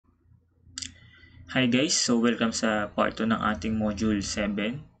Hi guys, so welcome sa part 2 ng ating module 7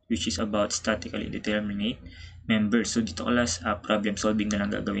 which is about statically indeterminate members. So dito class, problem solving na lang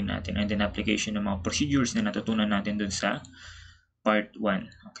gagawin natin and then application ng mga procedures na natutunan natin dun sa part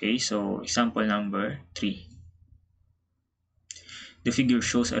 1. Okay, so example number 3. The figure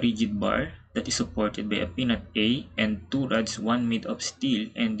shows a rigid bar that is supported by a pin at A and two rods, one made of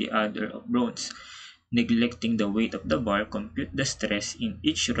steel and the other of bronze. Neglecting the weight of the bar, compute the stress in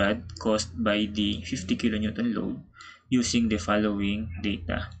each rod caused by the 50 kN load using the following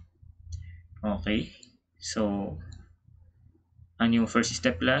data. Okay, so ano yung first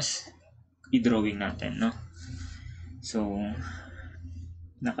step class? I-drawing natin, no? So,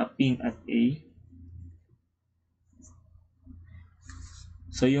 naka-pin at A.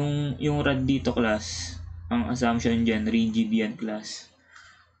 So, yung rod dito class, ang assumption dyan, rigid yan class.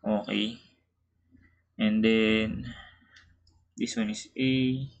 Okay. And then, this one is A.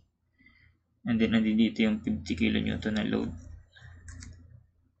 And then, nandito yung 50 kN na load.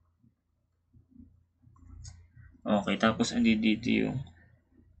 Okay, tapos andito yung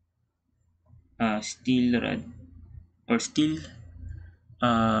steel rod or steel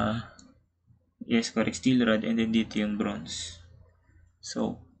yes, correct, steel rod, and then dito yung bronze.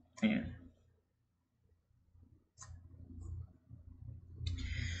 So, ayan.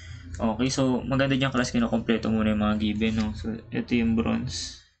 Okay, so maganda dyan class, kinokompleto muna yung mga given, no? So, ito yung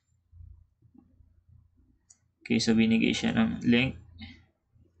bronze. Okay, so binigay siya ng length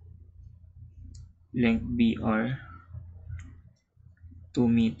BR 2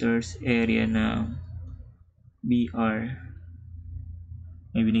 meters, area ng BR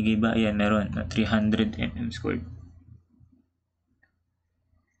may binigay ba? Ayan, meron na 300 mm squared.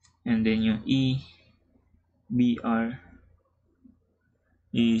 And then yung BR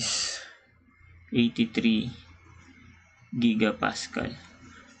is 83 gigapascal.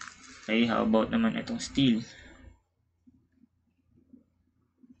 Okay, how about naman itong steel?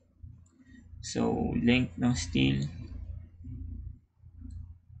 So, length ng steel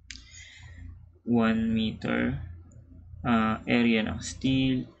 1 meter, area ng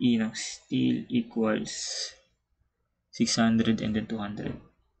steel, E ng steel equals 600 and then 200.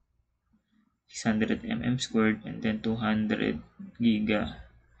 600 mm squared and then 200 gigapascal.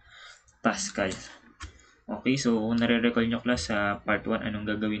 Okay, so kung nare-recall nyo class sa part 1, anong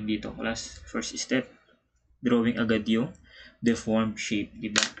gagawin dito class? First step, drawing agad yung deformed shape,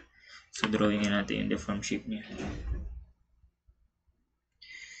 di ba? So, drawing natin yung deformed shape niya.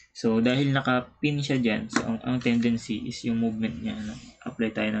 So, dahil naka-pin siya dyan, so ang tendency is yung movement niya, ano,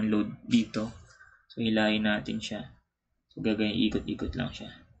 apply tayo ng load dito. So, hilahin natin siya. So, gagawin, ikot-ikot lang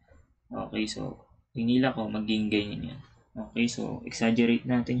siya. Okay, so, hinila ko, magiging ganyan yan. Okay, so, exaggerate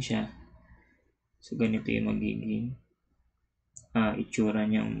natin siya. So, ganito yung magiging itsura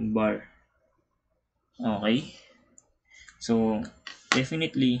niyang bar. Okay. So,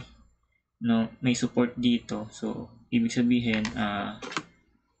 definitely, no, may support dito. So, ibig sabihin,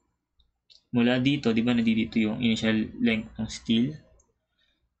 mula dito, di ba, nandito yung initial length ng steel.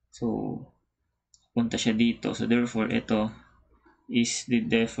 So, punta siya dito. So, therefore, ito is the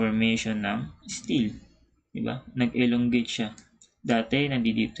deformation ng steel. Di ba? Nag-elongate siya. Dati,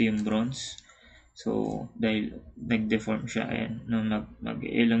 nandito yung bronze. So, dahil nag-deform siya, ayan, no,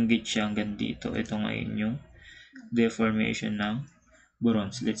 mag-elongate siya hanggang dito. Ito ngayon yung deformation ng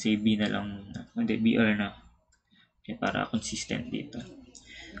bronze. Let's say B na lang muna. Hindi, BR na. Okay, para consistent dito.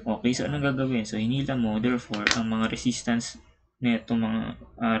 Okay, so anong gagawin? So, hinila mo. Therefore, ang mga resistance na itong mga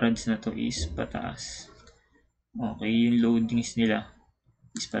rods na to is pataas. Okay, yung loadings nila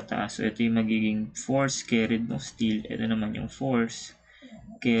is pataas. So, ito yung magiging force carried ng steel. Ito naman yung force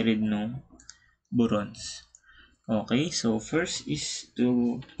carried ng bronze. Okay, so first is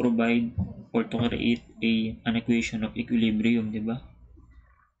to provide or to create an equation of equilibrium, di ba?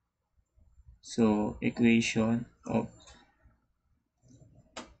 So, equation of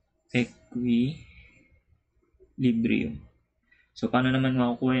equilibrium. So, paano naman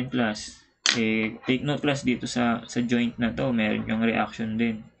makukuha yung class? Take note class dito sa joint na to, meron yung reaction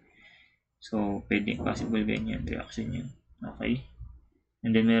din. So, pwedeng possible ganyan, reaction yun. Okay?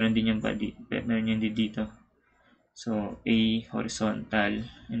 And then, meron din yung body. Meron yung dito. So, A horizontal,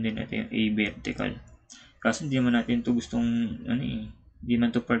 and then ito yung A vertical. Kasi hindi naman natin ito gustong, hindi man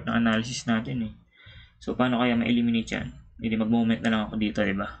ito part ng analysis natin eh. So, paano kaya ma-eliminate yan? Hindi, mag-moment na lang ako dito,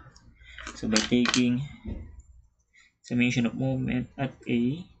 diba? So, by taking summation of moment at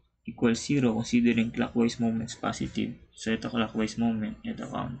A equals 0, considering clockwise moments positive. So, ito clockwise moment, ito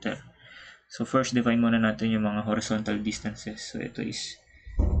counter. So, first define muna natin yung mga horizontal distances. So, ito is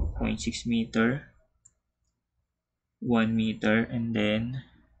 0.6 meter, 1 meter, and then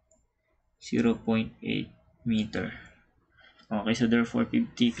 0.8 meter. Okay, so therefore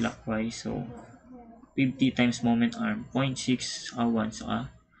 50 clockwise. So 50 times moment arm, 0.6 saka 1 saka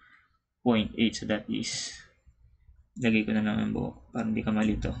 0.8. So that is, lagay ko na lang ang buo para hindi ka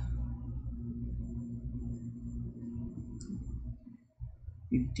malito.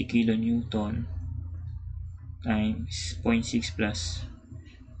 50 kilonewton times 0.6 plus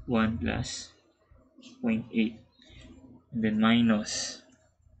 1 plus 0.8 and then minus.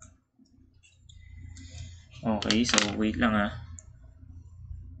 Okay, so wait lang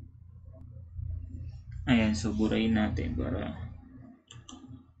Ayan, so burahin natin para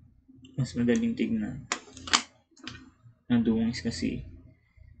mas madaling tignan. Ang dungis kasi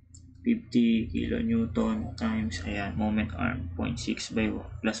 50 kilonewton times, ayan, moment arm 0.6 by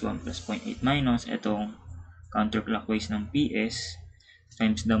 1 plus 1 plus 0.8 minus itong counterclockwise ng PS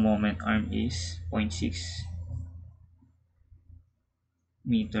times the moment arm is 0.6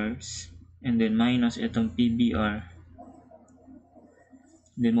 meters and then minus itong PBR,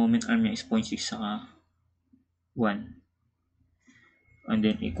 then moment arm niya is 0.6 saka 1 and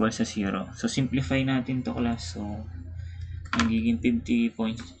then equal sa 0. So simplify natin to class. So magiging 50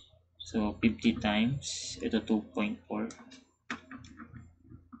 so 50 times ito 2.4.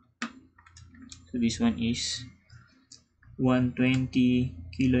 So this one is 120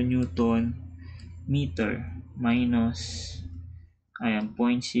 kilonewton meter minus ayan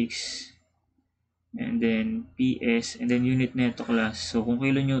 0.6 and then PS and then unit neto class. So kung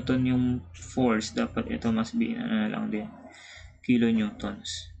kilonewton yung force, dapat ito must be na lang din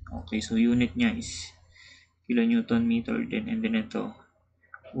kilonewtons. Okay, so unit niya is kilonewton meter din and then ito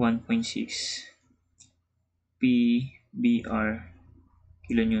 1.6 PBR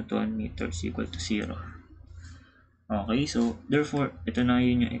kilonewton meters equal to 0. Okay, so therefore ito na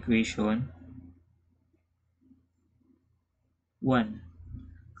yun yung equation 1.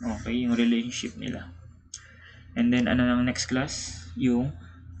 Okay, yung relationship nila. And then ano ng next class? Yung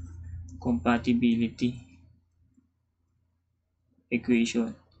compatibility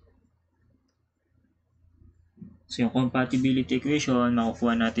equation. So yung compatibility equation,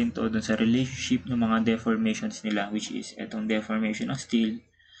 makukuha natin to dun sa relationship ng mga deformations nila, which is itong deformation ng steel,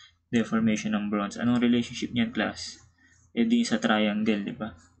 deformation ng bronze. Anong relationship niyan, class? E di sa triangle, di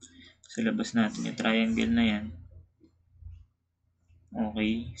ba? So labas natin yung triangle na yan.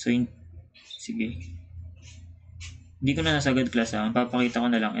 Okay, so sige. Hindi ko na nasagad, class ha. Papakita ko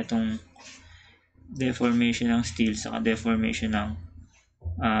na lang itong deformation ng steel saka deformation ng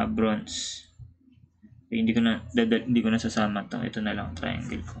bronze. Okay, hindi ko na sasama to. Ito na lang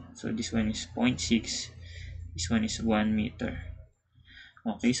triangle ko. So this one is 0.6. This one is 1 meter.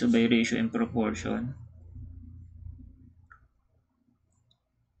 Okay, so by ratio and proportion.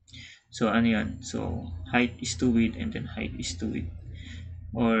 So ano yan? So height is to width and then height is to width.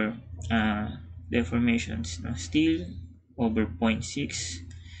 Or deformations ng steel over 0.6 is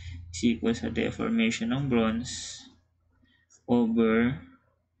equal sa deformation ng bronze over,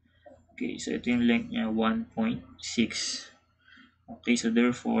 okay, so ito yung length niya 1.6. Okay, so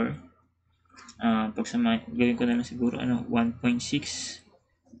therefore gawin ko na lang siguro 1.6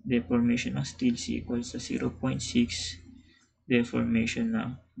 deformation ng steel is equal sa 0.6 deformation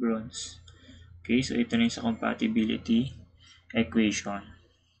ng bronze. Okay, so ito na yung sa compatibility equation.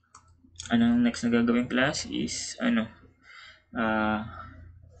 Anong next na gagawin, class is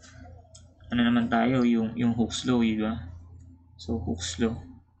naman tayo, yung Hooke's law, diba? So Hooke's law.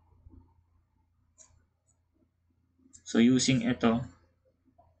 So using ito,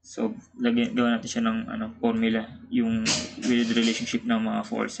 so gawa natin siya ng formula, yung with relationship ng mga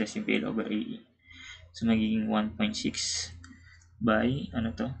forces, yung PL over AE. So magiging 1.6 by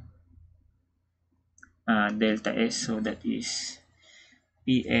delta S. So that is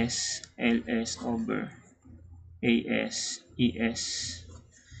PS LS over AS ES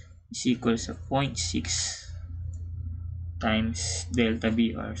is equal sa 0.6 times delta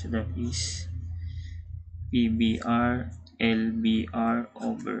BR. So that is PBR LBR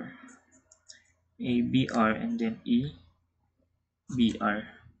over ABR and then EBR.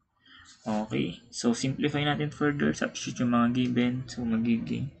 Okay, so simplify natin further, substitute yung mga given. So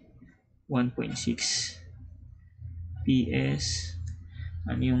magiging 1.6 PS,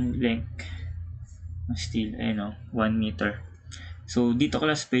 ano yung length ng steel, 1 meter. So dito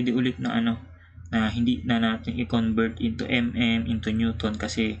class pwede ulit na na hindi na natin i-convert into mm into newton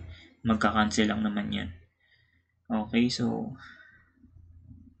kasi magka-cancel lang naman yan. Okay, so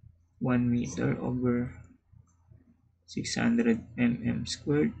 1 meter over 600 mm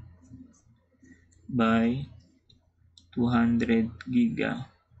squared by 200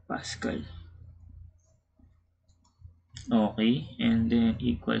 gigapascal. Okay, and then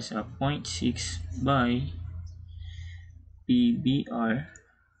equals 0.6 by PBR.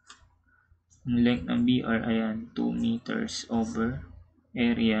 Ang length ng BR ayan 2 meters over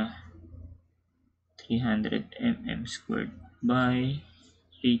area 300 mm squared by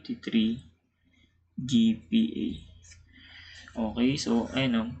 83 GPA. Okay, so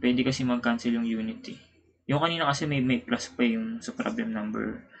ayun o, pwede kasi mag-cancel yung unit eh. Yung kanina kasi may plus pa yung sa problem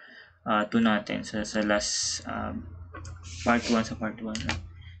number 2 natin sa last part 1 sa part 1.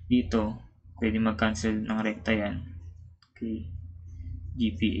 Dito, pwede mag-cancel ng recta yan. Okay,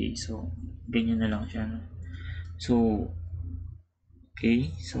 GPA. So, ganyan na lang siya. No? So,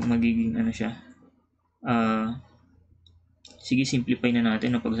 okay, so magiging ano siya. Sige, simplify na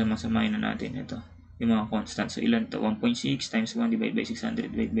natin. No? Pagsamasamahin na natin ito. Yung mga constant. So, ilan to? 1.6 times 1 divided by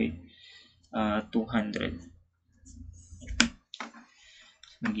 600 divided by 200.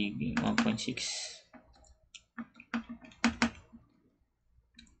 Magiging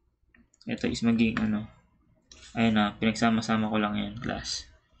 1.6. Ito is magiging ano. Ayun na, pinagsama-sama ko lang yan, class.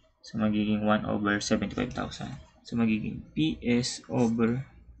 So, magiging 1 over 75,000. So, magiging PS over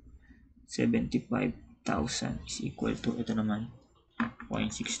 75,000 is equal to, ito naman,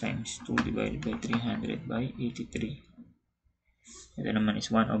 0.6 times 2 divided by 300 by 83. Ito naman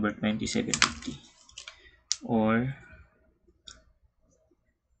is 1 over 2750. Or,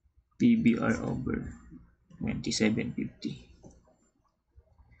 PBR over 2750.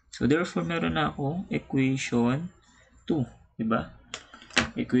 So, therefore, meron na ako equation 2. Diba?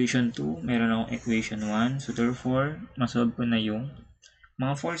 Equation 2, meron akong equation 1. So, therefore, masolve ko na yung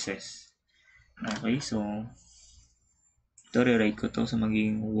mga forces. Okay, so, ito, rewrite ko to. So,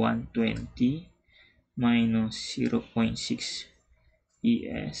 magiging 120 minus 0.6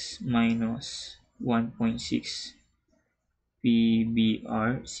 ES minus 1.6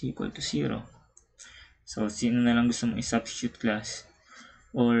 PBR is equal to 0. So, sino na lang gusto mong i-substitute class?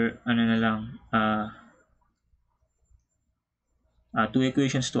 Or, ano na lang, 2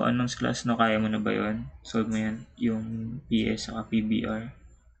 equations to unknowns class, no? Kaya mo na ba yun? Solve mo yan, yung PS saka PBR.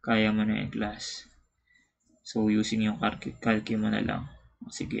 Kaya mo na yung class. So, using yung calculate mo na lang.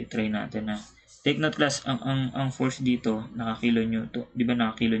 Sige, try natin na. Take note class, ang force dito, naka-kilonewton. Di ba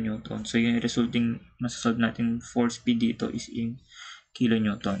naka-kilonewton? So, yung resulting masasolve natin force P dito is in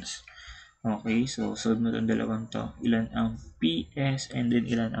kilonewtons. Okay, so solve mo itong dalawang to. Ilan ang PS and then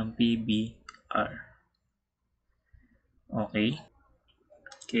ilan ang PBR. Okay.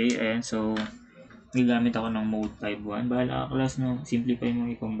 Okay, ayan. So, gagamit ako ng mode 5.1. Bahala ka class, no? Simplify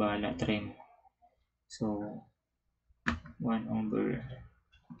mo ikong bahala. Try mo. So, 1 over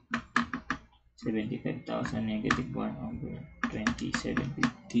 75,000 negative 1 over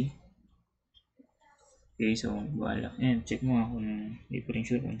 2750. Okay, so bahala. Ayan, check mo kung hindi pa rin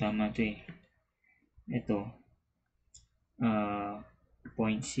sure kung tama ito eh. Ito, 0.6,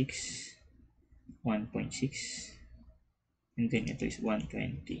 1.6, and then ito is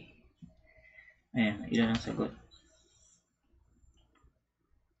 120. Ayan, ilan ang sagot?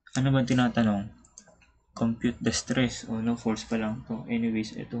 Ano ba tinatanong? Compute the stress. O no, force pa lang to.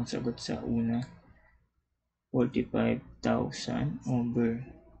 Anyways, itong sagot sa una, 45,000 over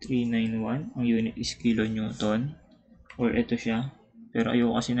 391. Ang unit is kilonewton. Or ito siya. Pero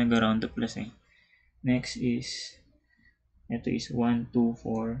ayoko kasi nag-round up plus eh. Next is, ito is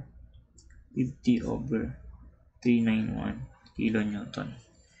 12450 over 391 kilonewton.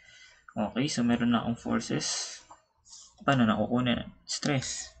 Okay, so meron na akong forces. Paano nakukunin?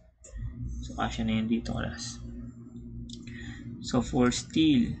 Stress. So, kasya na yan dito, class. So, for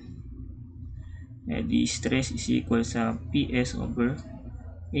steel, the stress is equal sa PS over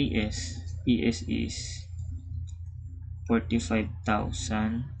AS. PS is 45,000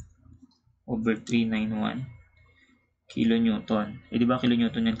 over 391 kilonewton. Eh, di ba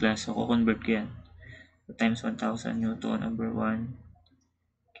kilonewton yung class? So, convert ko yan. So, times 1,000 newton over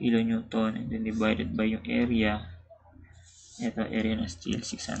 1 kilonewton and then divided by yung area. Ito, area ng steel,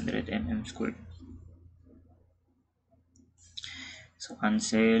 600 mm squared. So,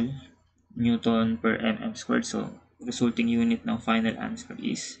 cancel Newton per mm squared. So, resulting unit ng final answer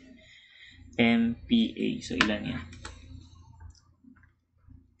is MPa. So, ilan yan?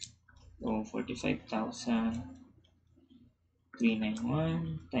 So,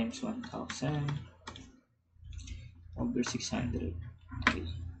 45,391 times 1,000 over 600. Okay.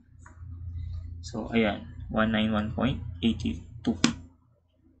 So, ayan. 191.82.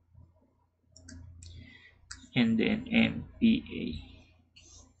 And then MPa.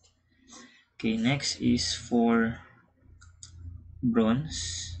 Okay, next is for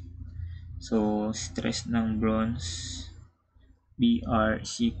bronze. So, stress ng bronze BR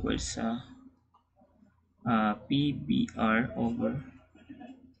is equal sa PBR over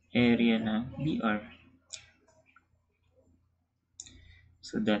area na BR.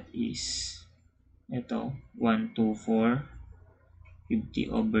 So that is ito 12450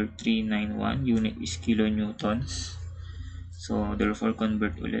 over 391. Unit is kilonewtons. So therefore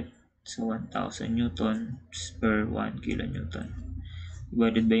convert ulit. So 1000 newtons per 1 kilonewton.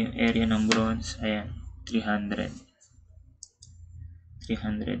 Divided by yung area ng bronze, ayan, 300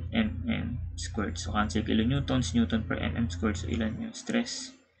 mm squared. So cancel kilonewtons, newton per mm squared. So ilan yung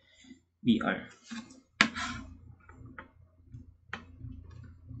stress? BR.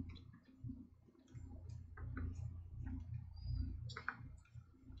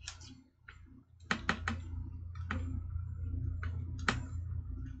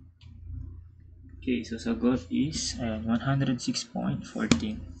 Okay, so sagot is 106.14.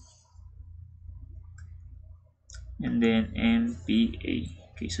 And then MPA.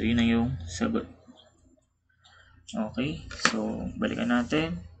 Okay, so yun na yung sagot. Okay, so balikan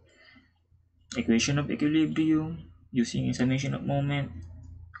natin. Equation of equilibrium using summation of moment,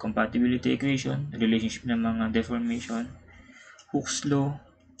 compatibility equation, relationship ng mga deformation, Hooke's law,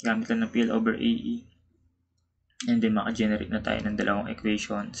 gamit lang ng PL over AE. And then maka-generate na tayo ng dalawang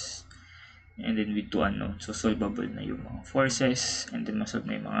equations. And then with two unknowns. So solvable na yung mga forces and then masolve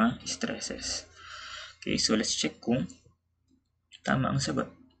na yung mga stresses. Okay, so let's check kung tama ang sagot.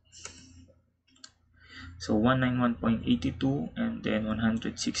 So 191.82 and then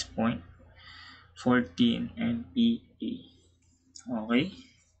 106.14 MPa. Okay.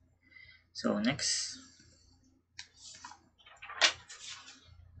 So next.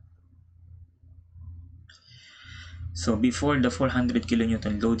 So before the 400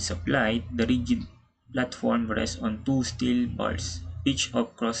 kN load is applied, the rigid platform rests on two steel bars. Each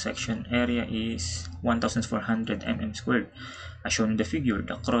of cross-section area is 1,400 mm squared. As shown in the figure,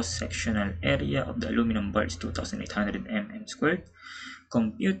 the cross-sectional area of the aluminum bar is 2,800 mm squared.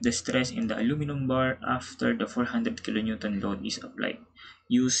 Compute the stress in the aluminum bar after the 400 kN load is applied.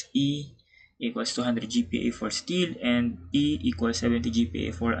 Use E equals 200 GPa for steel and E equals 70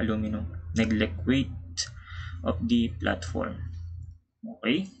 GPa for aluminum. Neglect weight of the platform.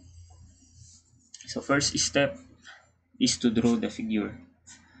 Okay? So first step is to draw the figure.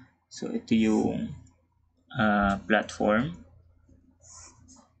 So ito yung platform.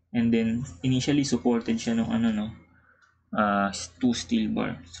 And then initially supported siya ng two steel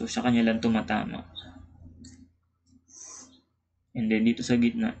bar. So sa kanya lang tumatama. And then dito sa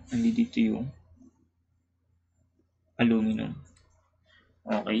gitna, dito yung aluminum.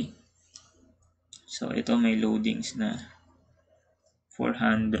 Okay? So ito may loadings na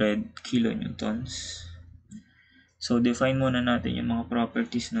 400 kilonewtons. So define muna natin yung mga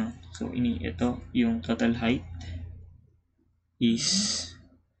properties, no. So ito yung total height is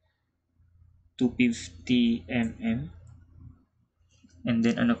 250 mm. And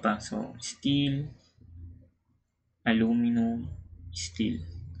then ano pa? So steel, aluminum, steel.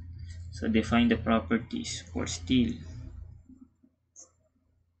 So define the properties for steel.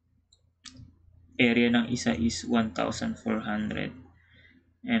 Area ng isa is 1,400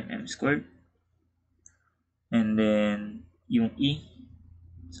 mm squared. And then yung E,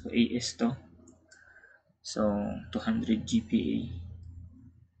 so AS to. So 200 GPa.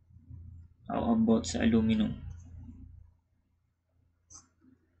 How about sa aluminum?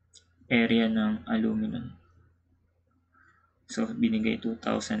 Area ng aluminum. So binigay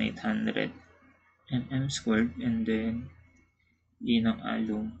 2,800 mm squared and then E ng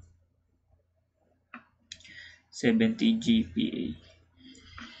alum 70 GPa.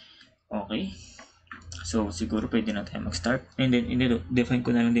 Okay. So siguro pwede na tayo mag-start. And then define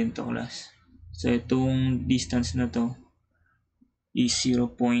ko na lang din to, class. So itong distance na to is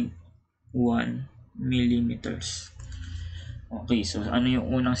 0.1 millimeters. Okay, so ano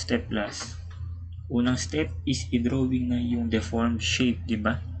yung unang step, class? Unang step is i-drawing na yung deformed shape, di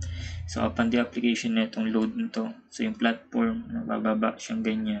ba? So upon the application na itong load nito, so yung platform, bababa siyang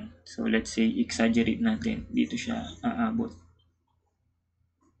ganyan. So let's say exaggerate natin, dito siya aabot.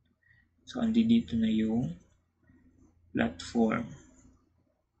 So dito na yung platform.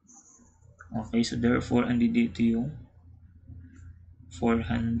 Okay, so therefore dito yung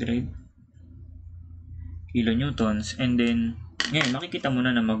 400 kilonewtons. And then ngayon makikita mo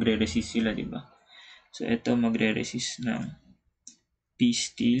na magre-resist sila, di ba? So ito magre-resist ng P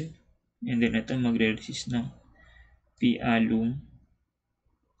steel and then ito magre-resist ng P alum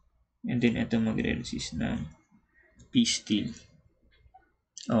and then ito magre-resist ng P steel.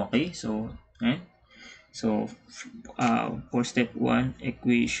 Okay, so for step 1,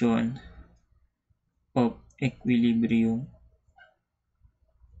 equation of equilibrium.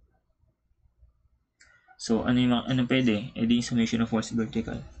 So, ano pwede? Di yung summation of force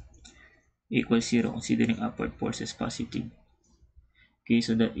vertical equals 0 considering upward forces positive. Okay,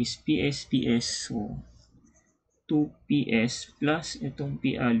 so that is PS. So, 2PS plus itong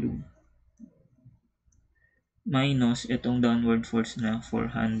P alum minus itong downward force na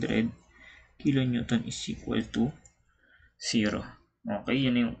 400 kilonewton is equal to 0. Okay,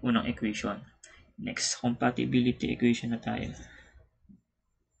 yan yung unang equation. Next, compatibility equation na tayo.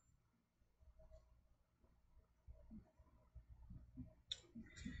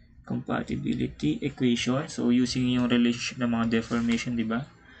 Compatibility equation. So, using yung relationship ng mga deformation, di ba?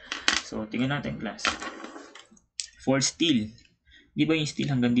 So, tingnan natin, class. For steel, di ba yung steel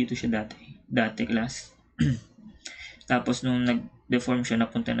hanggang dito siya dati? Dati, class. Tapos, nung nag-deform siya,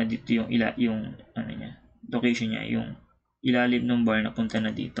 napunta na dito yung location niya, yung ilalim ng bar napunta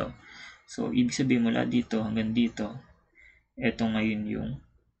na dito. So, ibig sabihin mula dito hanggang dito, ito ngayon yung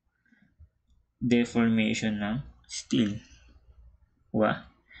deformation ng steel. Diba?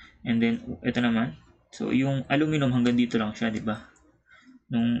 And then, ito naman. So, yung aluminum hanggang dito lang siya, di ba?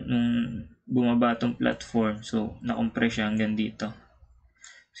 Nung bumaba tong platform, so, na-compress siya hanggang dito.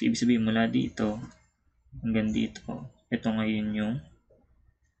 So, ibig sabihin mula dito hanggang dito, ito ngayon yung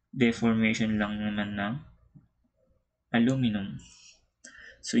deformation lang naman ng aluminum.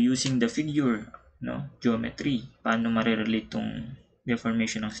 So, using the figure, geometry, paano marirelate tong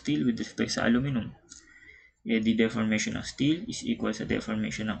deformation ng steel with respect sa aluminum? The deformation ng steel is equal sa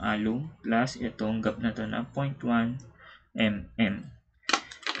deformation ng alum plus itong gap na to na 0.1 mm.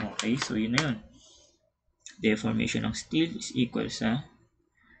 Okay, so yun na yun. Deformation ng steel is equal sa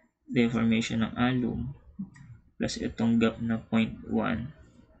deformation ng alum plus itong gap na 0.1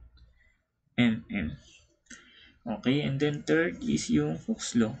 mm. Okay, and then third is yung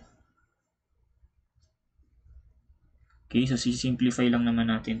Hooke's law. Okay, so simplify lang naman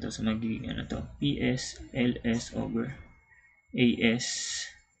natin to. So magiging PS LS over AS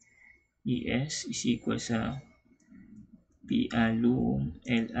ES is equal sa P alum,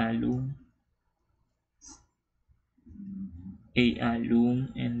 L alum, A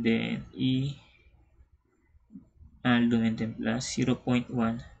alum, and then E alum, and then plus 0.1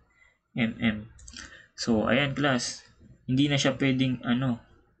 mm. So, ayan class, hindi na siya pwedeng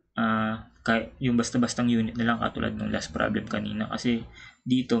yung basta-bastang unit na lang katulad ng last problem kanina, kasi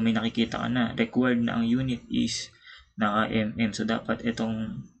dito may nakikita ka na required na ang unit is naka mm. So, dapat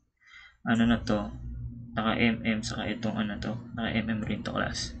itong naka mm, saka itong naka mm rin to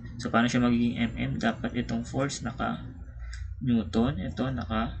class. So, paano siya magiging mm? Dapat itong force naka newton, ito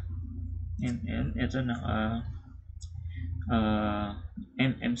naka mm, ito naka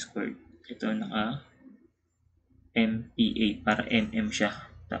mm squared, ito naka MPa para mm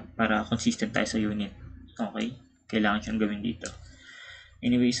siya, para consistent tayo sa unit. Okay, kailangan siyang gawin dito.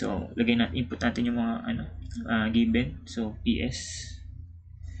 Anyway, so lagay natin, input natin yung mga given. So PS,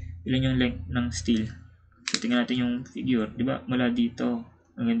 ilan yung length ng steel? So tingnan natin yung figure, di ba? Mula dito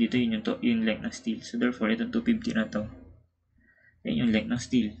hanggang dito yun yung length ng steel. So therefore itong 250 na to, yan yung length ng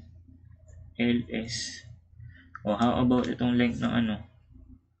steel, LS. O how about itong length ng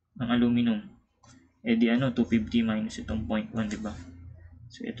ng aluminum? Di 250 minus itong 0.1, di ba?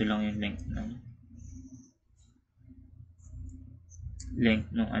 So ito lang yung length ng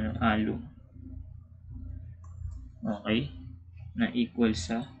alum. Okay? Na equal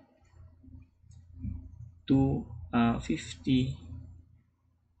sa 250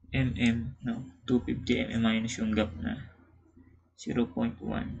 mm, 250 mm minus yung gap na 0.1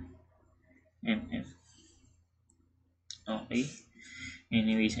 mm. Okay?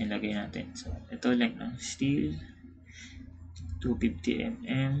 Anyways, nilagay natin. So, ito length ng steel, 250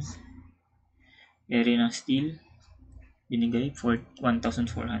 mm. Area ng steel, binigay 1,400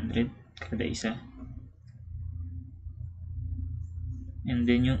 kada isa. And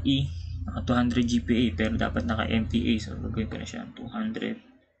then yung E, naka 200 GPa, pero dapat naka MPa. So, gagawin ko na siya 200,000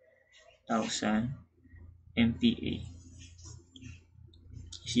 MPa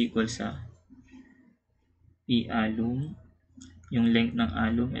is equal sa P alum. Yung length ng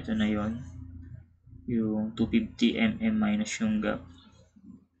alum, ito na yon, yung 250 mm minus yung gap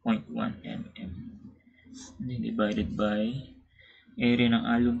 0.1 mm, and then divided by area ng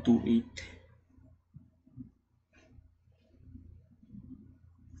alum 28,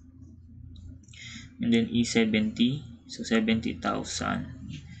 and then E70, so 70,000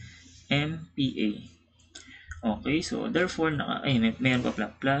 MPa. Okay, so therefore meron pa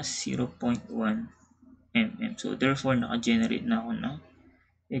plus 0.1 mm. So therefore naka-generate na ako ng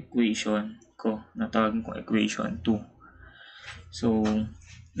equation ko, natawagin ko equation 2. So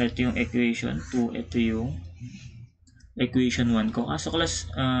ito yung equation 2, ito equation 1 ko. Kaso class,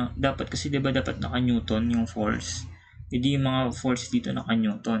 dapat kasi diba dapat naka-Newton yung force. Hindi yung mga force dito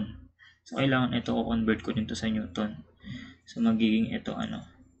naka-Newton. So, kailangan ito ko convert ko dito sa Newton. So, magiging ito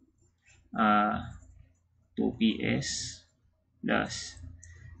 2ps plus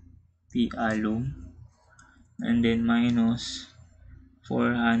p alum and then minus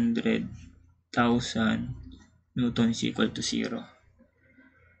 400,000 newton is equal to 0.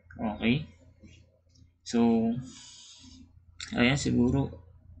 Okay? So, ayan, siguro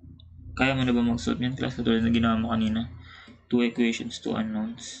kaya mo na ba mag-solve yan, class? Katulad na ginawa mo kanina. 2 equations, 2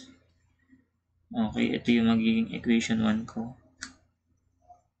 unknowns. Okay, ito yung magiging equation 1 ko.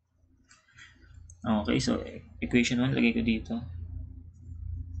 Okay, so equation 1, lagay ko dito.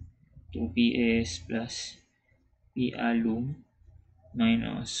 2ps plus p alum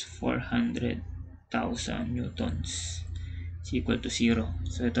minus 400,000 newtons is equal to 0.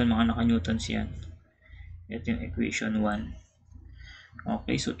 So, ito mga naka-newtons yan. Ito yung equation 1.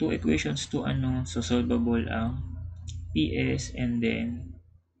 Okay, so 2 equations, 2 so solvable ang ps and then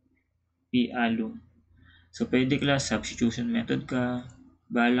p alum. So, pwede class, substitution method ka.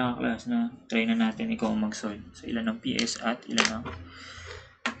 Bahala ka class na try na natin ikaw mag-solve. So, ilan ang ps at ilan ang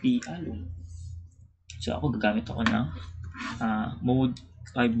p alum. So, ako gagamit ako ng mode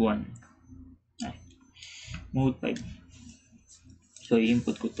 5.1. Mode 5. So,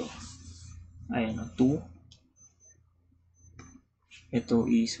 i-input ko to. Ayan, 2.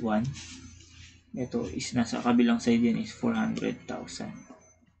 Ito is 1. Ito is nasa kabilang side yan is 400,000.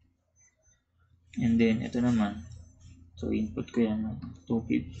 And then, ito naman. So, input ko yan.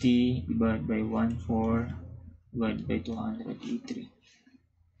 250 divided by 1,4 divided by 283.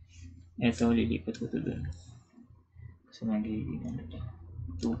 Ito, lilipat ko to dun. So, magiging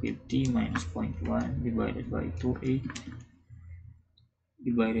 250 minus 0.1 divided by 28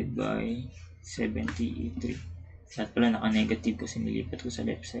 divided by 73. Lahat pala naka-negative kasi nilipat ko sa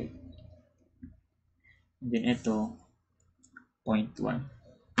left side. And then ito, 0.1.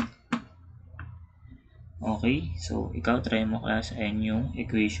 Okay, so ikaw try mo class, ayan yung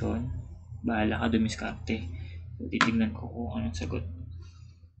equation. Bahala ka dumiskarte. So, titignan ko kung anong sagot.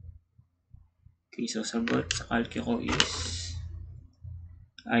 Okay, so sagot sa calc ko is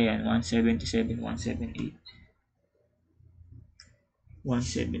ayan, 177, 178.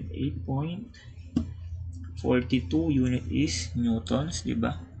 178.42 unit is newtons,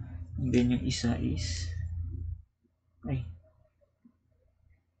 diba? And then yung isa is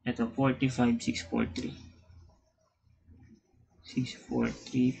ito 45,643.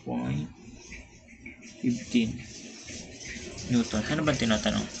 643.15 newton. Ano ba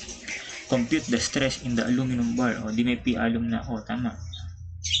tinatanong? Compute the stress in the aluminum bar. O di may p alum na ako, tama.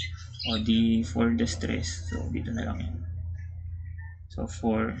 O di for the stress. So dito na lang yan. So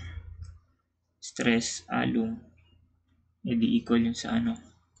for stress alum, edi equal yun sa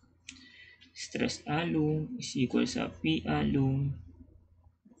stress alum is equal sa p alum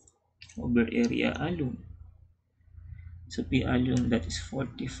over area alum. So p alum, that is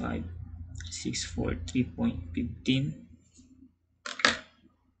 45,643.15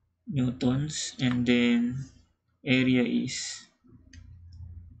 newtons, and then area is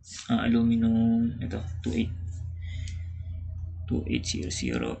aluminum, ito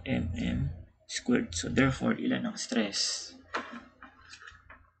 2800 mm squared. So therefore, ilan ang stress?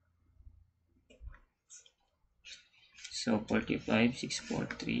 So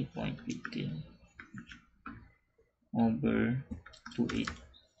 45,643.15 over 28.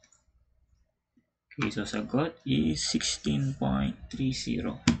 Okay, so sagot is 16.30.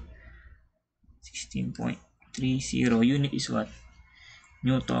 16.30. Unit is what?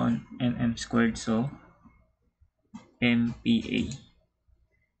 Newton mm squared. So MPa.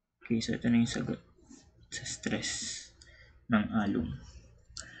 Okay, so ito na yung sagot sa stress ng alum.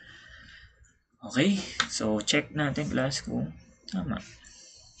 Okay, so check natin class kung tama.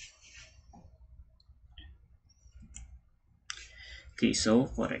 Okay, so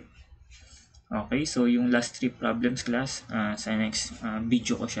correct. Okay, so yung last 3 problems class, sa next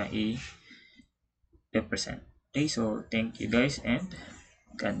video ko siya i-represent. Okay, so thank you guys and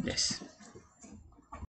God bless.